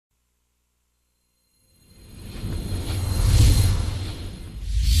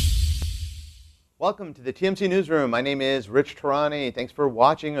Welcome to the TMC Newsroom. My name is Rich Tehrani. Thanks for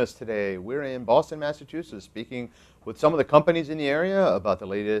watching us today. We're in Boston, Massachusetts, speaking with some of the companies in the area about the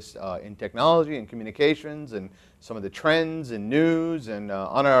latest in technology and communications and some of the trends and news. And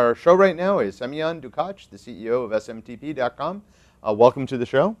on our show right now is Semyon Dukach, the CEO of smtp.com. Welcome to the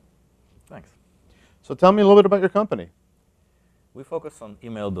show. Thanks. So tell me a little bit about your company. We focus on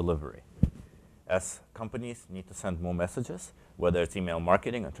email delivery. As companies need to send more messages, whether it's email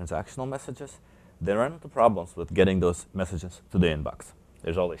marketing or transactional messages, they run into problems with getting those messages to the inbox.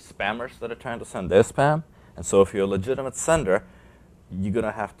 There's always spammers that are trying to send their spam, and so if you're a legitimate sender, you're going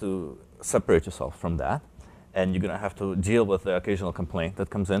to have to separate yourself from that, and you're going to have to deal with the occasional complaint that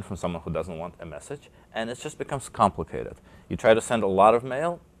comes in from someone who doesn't want a message, and it just becomes complicated. You try to send a lot of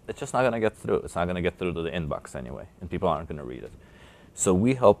mail, it's just not going to get through. It's not going to get through to the inbox anyway, and people aren't going to read it. So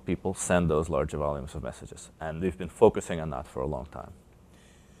we help people send those larger volumes of messages, and we've been focusing on that for a long time.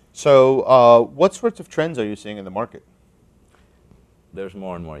 So what sorts of trends are you seeing in the market? There's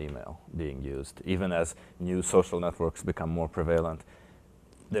more and more email being used. Even as new social networks become more prevalent,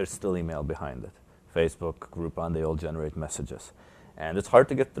 there's still email behind it. Facebook, Groupon, they all generate messages. And it's hard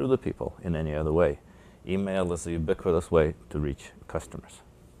to get through to people in any other way. Email is a ubiquitous way to reach customers.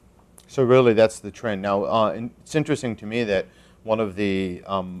 So really that's the trend. Now, it's interesting to me that one of the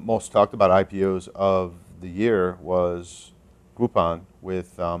most talked about IPOs of the year was Groupon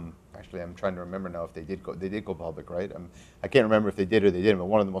with, actually I'm trying to remember now if they did go public, right? I can't remember if they did or they didn't, but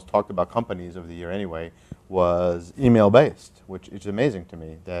one of the most talked about companies of the year anyway was email-based, which is amazing to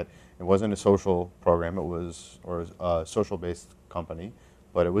me that it wasn't a social program, it was, or a social-based company,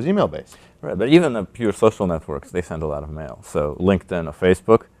 but it was email-based. Right, but even the pure social networks, they send a lot of mail. So LinkedIn or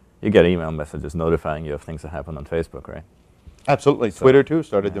Facebook, you get email messages notifying you of things that happen on Facebook, right? Absolutely. So Twitter too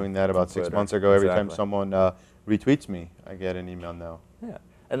started doing that about Twitter, 6 months ago. Every exactly. time someone retweets me, I get an email now. Yeah.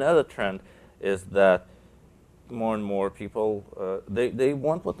 Another trend is that more and more people, they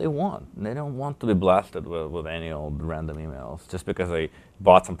want what they want. They don't want to be blasted with any old random emails. Just because they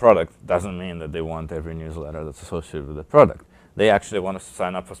bought some product doesn't mean that they want every newsletter that's associated with the product. They actually want to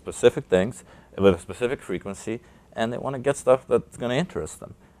sign up for specific things with a specific frequency, and they want to get stuff that's going to interest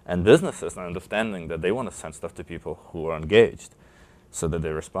them. And businesses are understanding that they want to send stuff to people who are engaged so that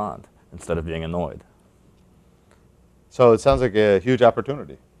they respond instead of being annoyed. So it sounds like a huge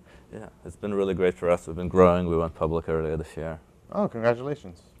opportunity. Yeah, it's been really great for us. We've been growing. We went public earlier this year. Oh,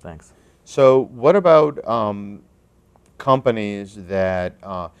 congratulations. Thanks. So what about companies that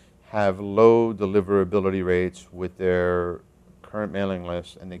have low deliverability rates with their current mailing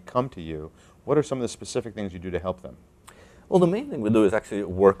list and they come to you? What are some of the specific things you do to help them? Well, the main thing we do is actually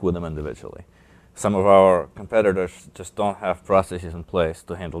work with them individually. Some of our competitors just don't have processes in place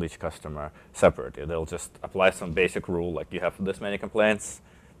to handle each customer separately. They'll just apply some basic rule, like you have this many complaints,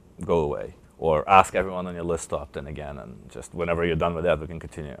 go away. Or ask everyone on your list to opt in again, and just whenever you're done with that, we can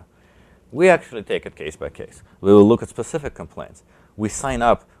continue. We actually take it case by case. We will look at specific complaints. We sign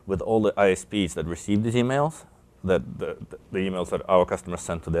up with all the ISPs that receive these emails, that the emails that our customers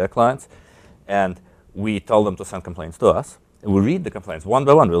send to their clients, and we tell them to send complaints to us. And we read the complaints one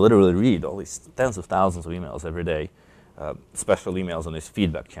by one. We literally read all these tens of thousands of emails every day, special emails on these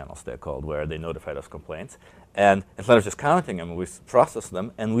feedback channels, they're called, where they notify us complaints. And instead of just counting them, we process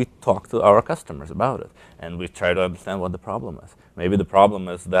them and we talk to our customers about it. And we try to understand what the problem is. Maybe the problem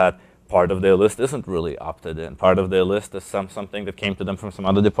is that part of their list isn't really opted in. Part of their list is something that came to them from some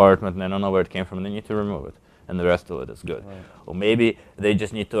other department and they don't know where it came from and they need to remove it. And the rest of it is good. Right. Or maybe they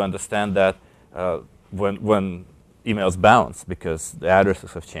just need to understand that when emails bounce because the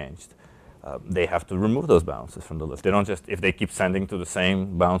addresses have changed, they have to remove those bounces from the list. They don't just, if they keep sending to the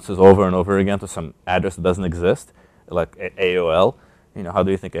same bounces over and over again to some address that doesn't exist, like AOL, you know, how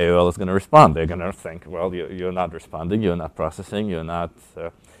do you think AOL is going to respond? They're going to think, well, you're not responding, you're not processing, we're not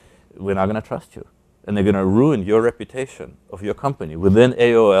going to trust you. And they're going to ruin your reputation of your company within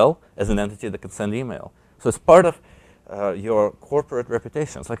AOL as an entity that can send email. So it's part of your corporate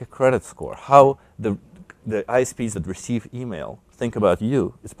reputation. It's like a credit score. How the ISPs that receive email think about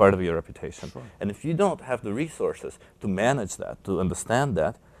you is part of your reputation. Sure. And if you don't have the resources to manage that, to understand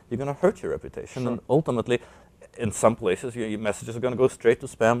that, you're going to hurt your reputation. Sure. And ultimately, in some places, your messages are going to go straight to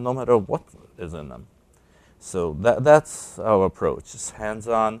spam no matter what is in them. So that's our approach. It's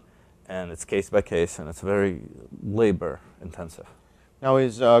hands-on, and it's case by case, and it's very labor intensive. Now,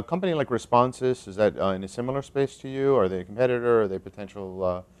 is a company like Responsys, is that in a similar space to you? Are they a competitor? Are they a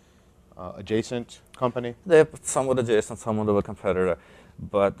potential adjacent company? They're somewhat adjacent, somewhat of a competitor.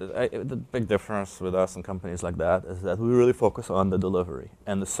 But the big difference with us and companies like that is that we really focus on the delivery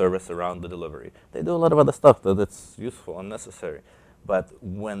and the service around the delivery. They do a lot of other stuff that it's useful and necessary. But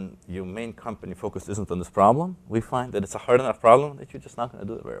when your main company focus isn't on this problem, we find that it's a hard enough problem that you're just not going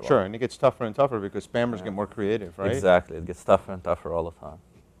to do it very well. Sure, and it gets tougher and tougher because spammers get more creative, right? Exactly. It gets tougher and tougher all the time.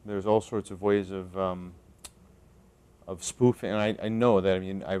 There's all sorts of ways of spoofing. And I know that, I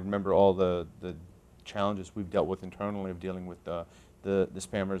mean, I remember all the challenges we've dealt with internally of dealing with the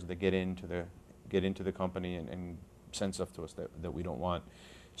spammers that get into the company and send stuff to us that we don't want.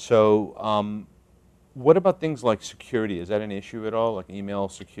 So what about things like security? Is that an issue at all, like email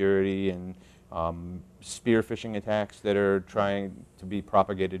security and spear phishing attacks that are trying to be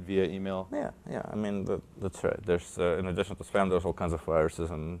propagated via email? Yeah. I mean, that's right. There's, in addition to spam, there's all kinds of viruses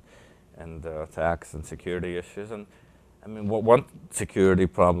and attacks and security issues. And I mean, one security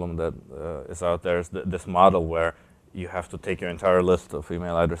problem that is out there is this model where you have to take your entire list of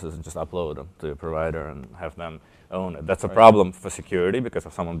email addresses and just upload them to your provider and have them own it. That's a problem for security because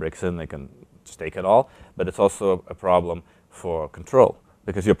if someone breaks in, they can just take it all. But it's also a problem for control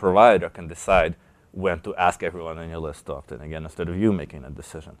because your provider can decide when to ask everyone on your list to opt in again instead of you making a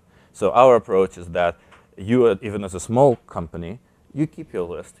decision. So our approach is that you, even as a small company, you keep your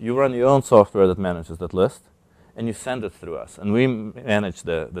list. You run your own software that manages that list, and you send it through us. And we manage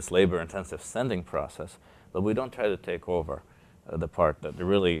this labor-intensive sending process, but we don't try to take over the part that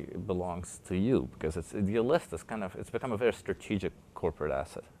really belongs to you because your list is it's become a very strategic corporate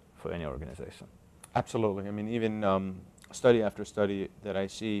asset for any organization. Absolutely. I mean, even study after study that I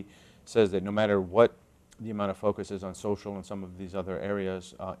see says that no matter what the amount of focus is on social and some of these other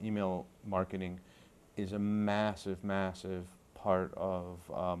areas, email marketing is a massive, massive part of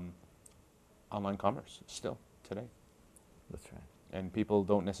online commerce still today. That's right. And people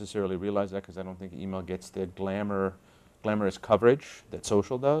don't necessarily realize that because I don't think email gets the glamorous coverage that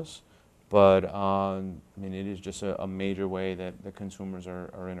social does. But I mean, it is just a major way that the consumers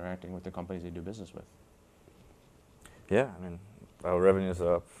are interacting with the companies they do business with. Yeah, I mean, our revenues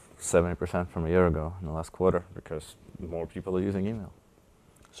are up 70% from a year ago in the last quarter because more people are using email.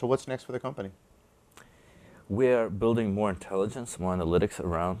 So what's next for the company? We're building more intelligence, more analytics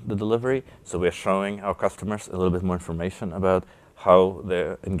around the delivery. So we're showing our customers a little bit more information about how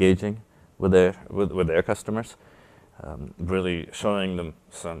they're engaging with their customers, really showing them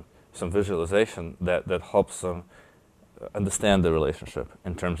some visualization that helps them understand the relationship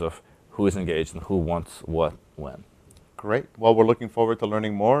in terms of who is engaged and who wants what when. Great. Well, we're looking forward to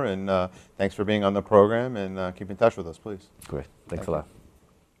learning more, and thanks for being on the program, and keep in touch with us, please. Great. Thanks a lot.